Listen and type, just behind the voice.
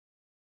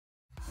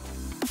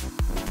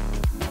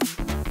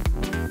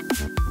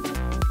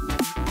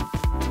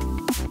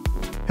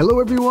Hello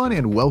everyone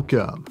and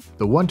welcome!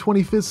 The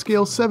 1/25th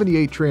scale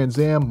 78 Trans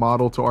Am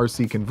model to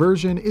RC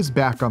conversion is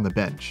back on the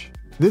bench.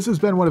 This has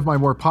been one of my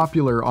more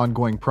popular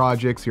ongoing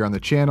projects here on the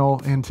channel,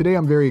 and today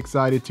I'm very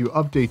excited to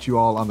update you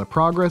all on the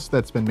progress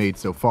that's been made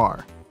so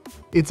far.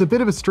 It's a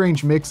bit of a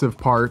strange mix of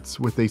parts,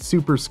 with a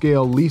super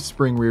scale leaf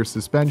spring rear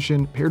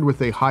suspension paired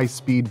with a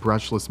high-speed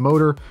brushless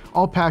motor,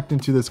 all packed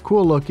into this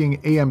cool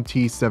looking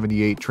AMT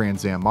 78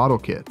 Trans Am model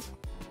kit.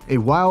 A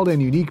wild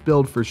and unique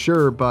build for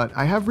sure, but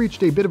I have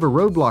reached a bit of a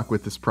roadblock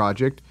with this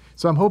project,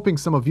 so I'm hoping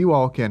some of you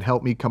all can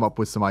help me come up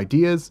with some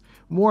ideas.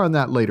 More on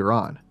that later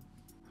on.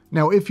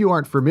 Now, if you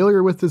aren't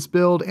familiar with this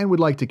build and would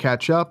like to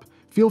catch up,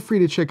 feel free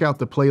to check out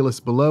the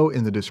playlist below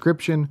in the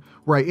description,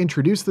 where I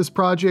introduce this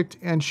project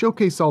and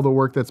showcase all the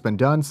work that's been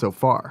done so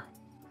far.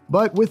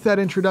 But with that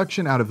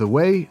introduction out of the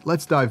way,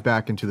 let's dive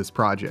back into this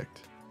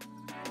project.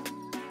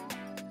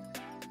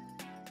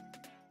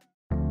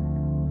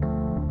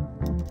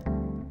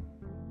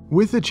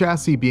 With the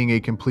chassis being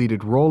a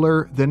completed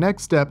roller, the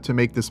next step to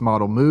make this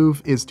model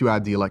move is to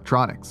add the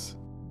electronics.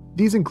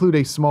 These include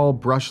a small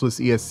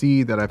brushless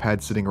ESC that I've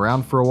had sitting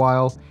around for a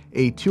while,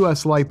 a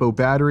 2S LiPo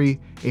battery,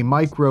 a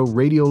micro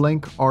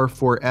Radiolink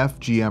R4F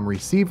GM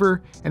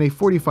receiver, and a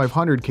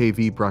 4500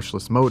 kV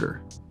brushless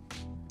motor.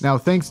 Now,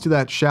 thanks to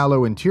that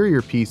shallow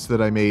interior piece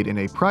that I made in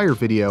a prior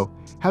video,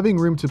 having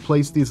room to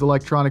place these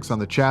electronics on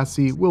the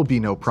chassis will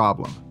be no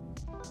problem.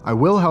 I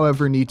will,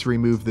 however, need to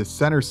remove this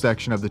center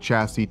section of the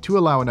chassis to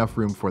allow enough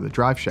room for the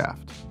drive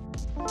shaft.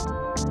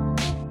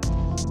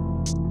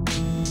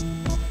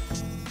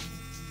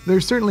 There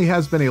certainly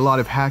has been a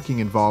lot of hacking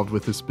involved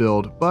with this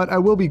build, but I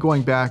will be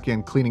going back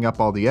and cleaning up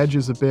all the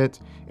edges a bit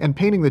and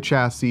painting the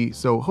chassis,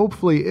 so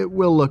hopefully it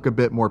will look a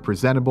bit more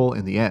presentable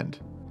in the end.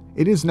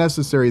 It is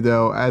necessary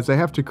though, as I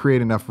have to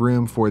create enough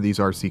room for these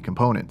RC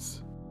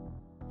components.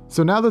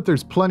 So now that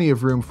there's plenty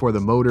of room for the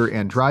motor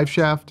and drive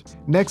shaft,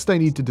 next I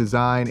need to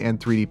design and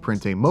 3D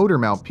print a motor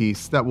mount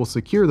piece that will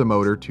secure the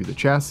motor to the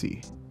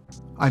chassis.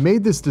 I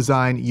made this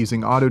design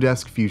using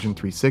Autodesk Fusion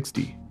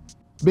 360.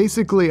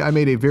 Basically, I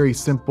made a very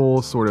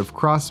simple sort of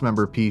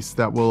cross-member piece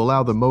that will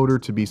allow the motor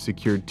to be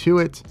secured to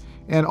it,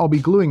 and I'll be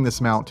gluing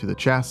this mount to the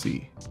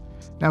chassis.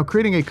 Now,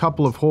 creating a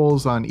couple of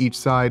holes on each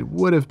side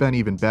would have been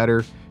even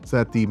better, so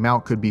that the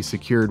mount could be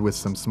secured with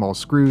some small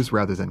screws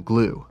rather than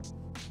glue.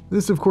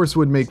 This of course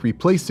would make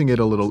replacing it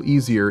a little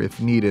easier if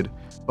needed,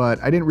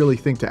 but I didn't really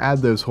think to add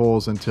those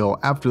holes until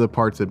after the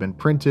parts had been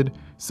printed,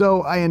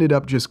 so I ended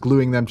up just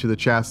gluing them to the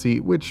chassis,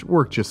 which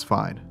worked just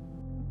fine.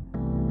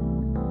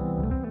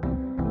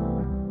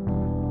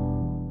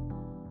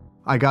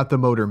 I got the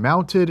motor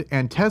mounted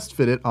and test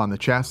fit it on the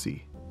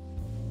chassis.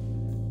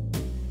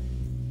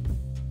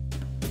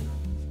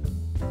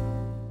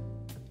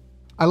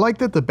 I like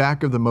that the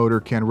back of the motor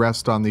can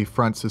rest on the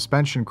front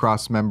suspension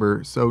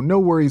crossmember, so no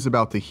worries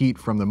about the heat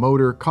from the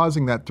motor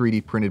causing that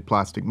 3D printed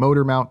plastic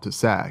motor mount to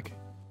sag.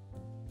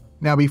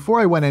 Now,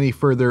 before I went any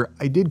further,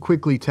 I did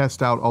quickly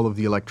test out all of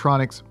the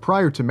electronics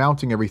prior to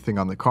mounting everything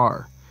on the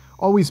car.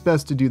 Always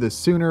best to do this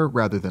sooner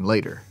rather than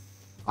later.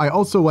 I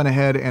also went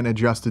ahead and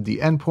adjusted the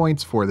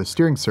endpoints for the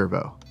steering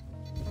servo.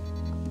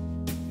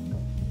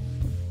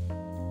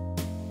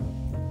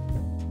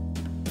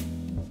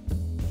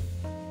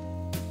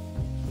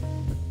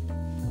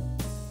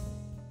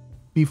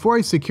 Before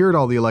I secured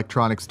all the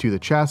electronics to the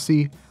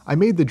chassis, I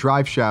made the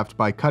drive shaft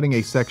by cutting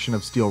a section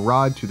of steel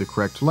rod to the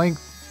correct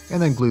length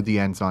and then glued the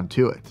ends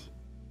onto it.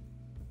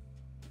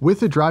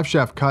 With the drive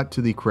shaft cut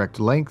to the correct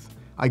length,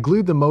 I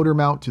glued the motor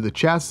mount to the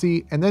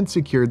chassis and then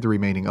secured the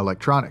remaining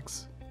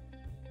electronics.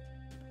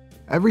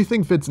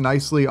 Everything fits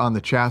nicely on the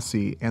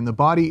chassis, and the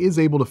body is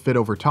able to fit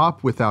over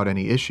top without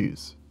any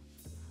issues.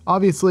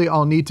 Obviously,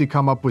 I'll need to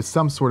come up with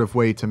some sort of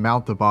way to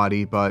mount the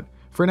body, but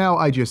for now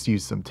I just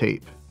used some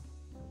tape.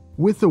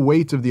 With the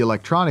weight of the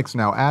electronics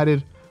now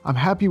added, I'm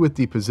happy with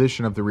the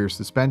position of the rear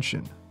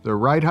suspension. The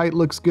ride height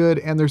looks good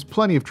and there's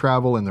plenty of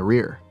travel in the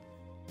rear.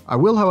 I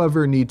will,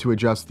 however, need to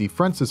adjust the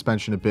front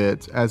suspension a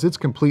bit as it's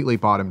completely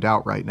bottomed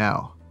out right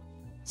now.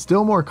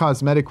 Still more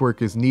cosmetic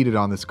work is needed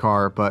on this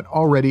car, but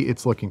already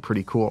it's looking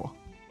pretty cool.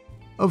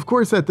 Of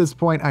course, at this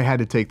point I had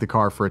to take the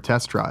car for a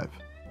test drive.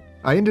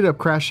 I ended up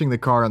crashing the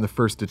car on the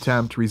first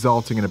attempt,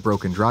 resulting in a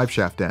broken drive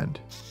shaft end.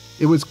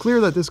 It was clear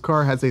that this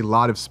car has a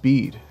lot of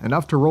speed,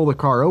 enough to roll the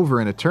car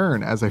over in a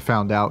turn as I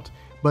found out,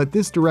 but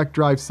this direct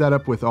drive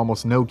setup with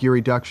almost no gear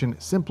reduction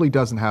simply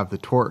doesn't have the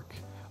torque.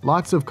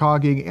 Lots of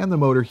cogging and the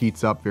motor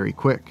heats up very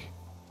quick.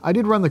 I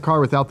did run the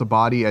car without the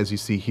body as you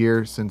see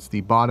here, since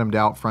the bottomed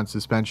out front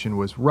suspension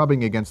was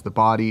rubbing against the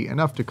body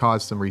enough to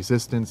cause some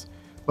resistance,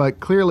 but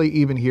clearly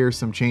even here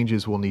some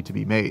changes will need to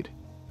be made.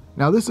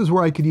 Now this is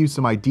where I could use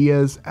some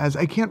ideas, as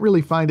I can't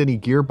really find any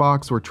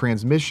gearbox or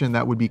transmission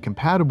that would be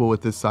compatible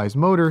with this size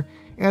motor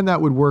and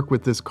that would work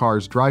with this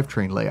car's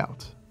drivetrain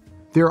layout.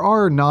 There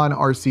are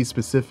non-RC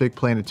specific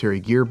planetary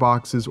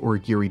gearboxes or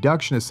gear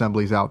reduction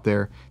assemblies out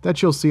there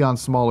that you'll see on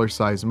smaller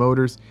size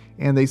motors,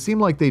 and they seem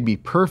like they'd be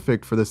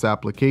perfect for this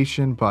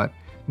application, but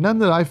none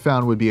that I've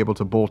found would be able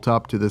to bolt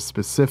up to this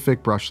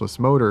specific brushless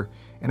motor,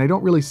 and I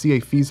don't really see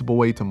a feasible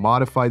way to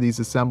modify these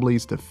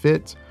assemblies to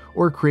fit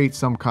or create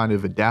some kind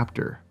of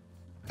adapter.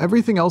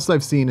 Everything else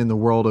I've seen in the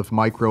world of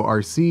micro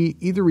RC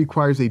either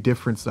requires a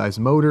different size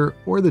motor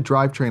or the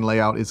drivetrain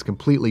layout is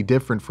completely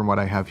different from what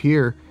I have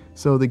here,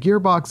 so the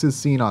gearboxes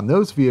seen on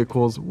those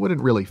vehicles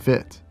wouldn't really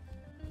fit.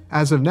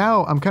 As of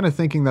now, I'm kind of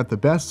thinking that the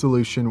best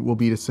solution will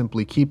be to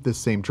simply keep this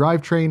same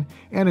drivetrain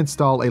and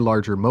install a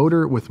larger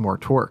motor with more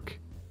torque.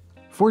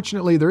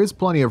 Fortunately, there is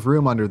plenty of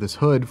room under this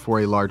hood for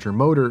a larger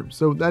motor,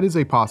 so that is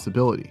a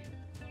possibility.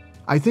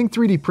 I think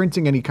 3D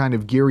printing any kind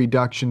of gear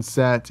reduction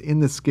set in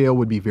this scale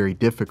would be very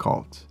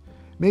difficult.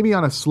 Maybe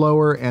on a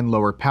slower and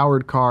lower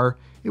powered car,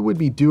 it would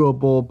be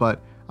doable,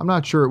 but I'm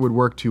not sure it would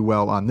work too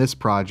well on this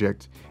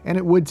project, and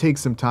it would take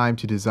some time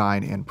to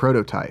design and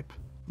prototype.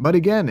 But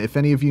again, if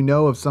any of you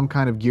know of some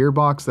kind of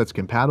gearbox that's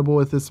compatible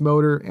with this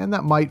motor and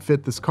that might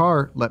fit this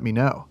car, let me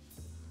know.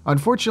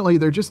 Unfortunately,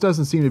 there just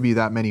doesn't seem to be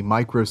that many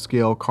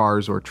micro-scale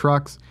cars or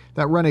trucks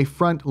that run a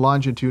front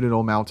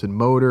longitudinal mounted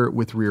motor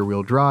with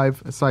rear-wheel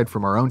drive, aside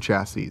from our own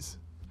chassis.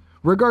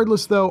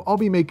 Regardless though, I'll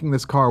be making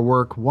this car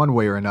work one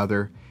way or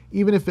another,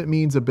 even if it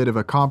means a bit of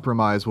a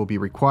compromise will be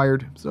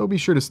required, so be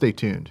sure to stay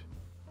tuned.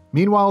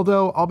 Meanwhile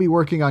though, I'll be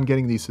working on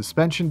getting the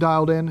suspension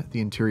dialed in,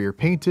 the interior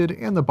painted,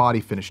 and the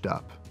body finished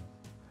up.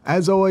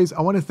 As always,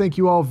 I want to thank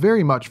you all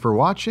very much for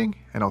watching,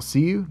 and I'll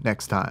see you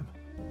next time.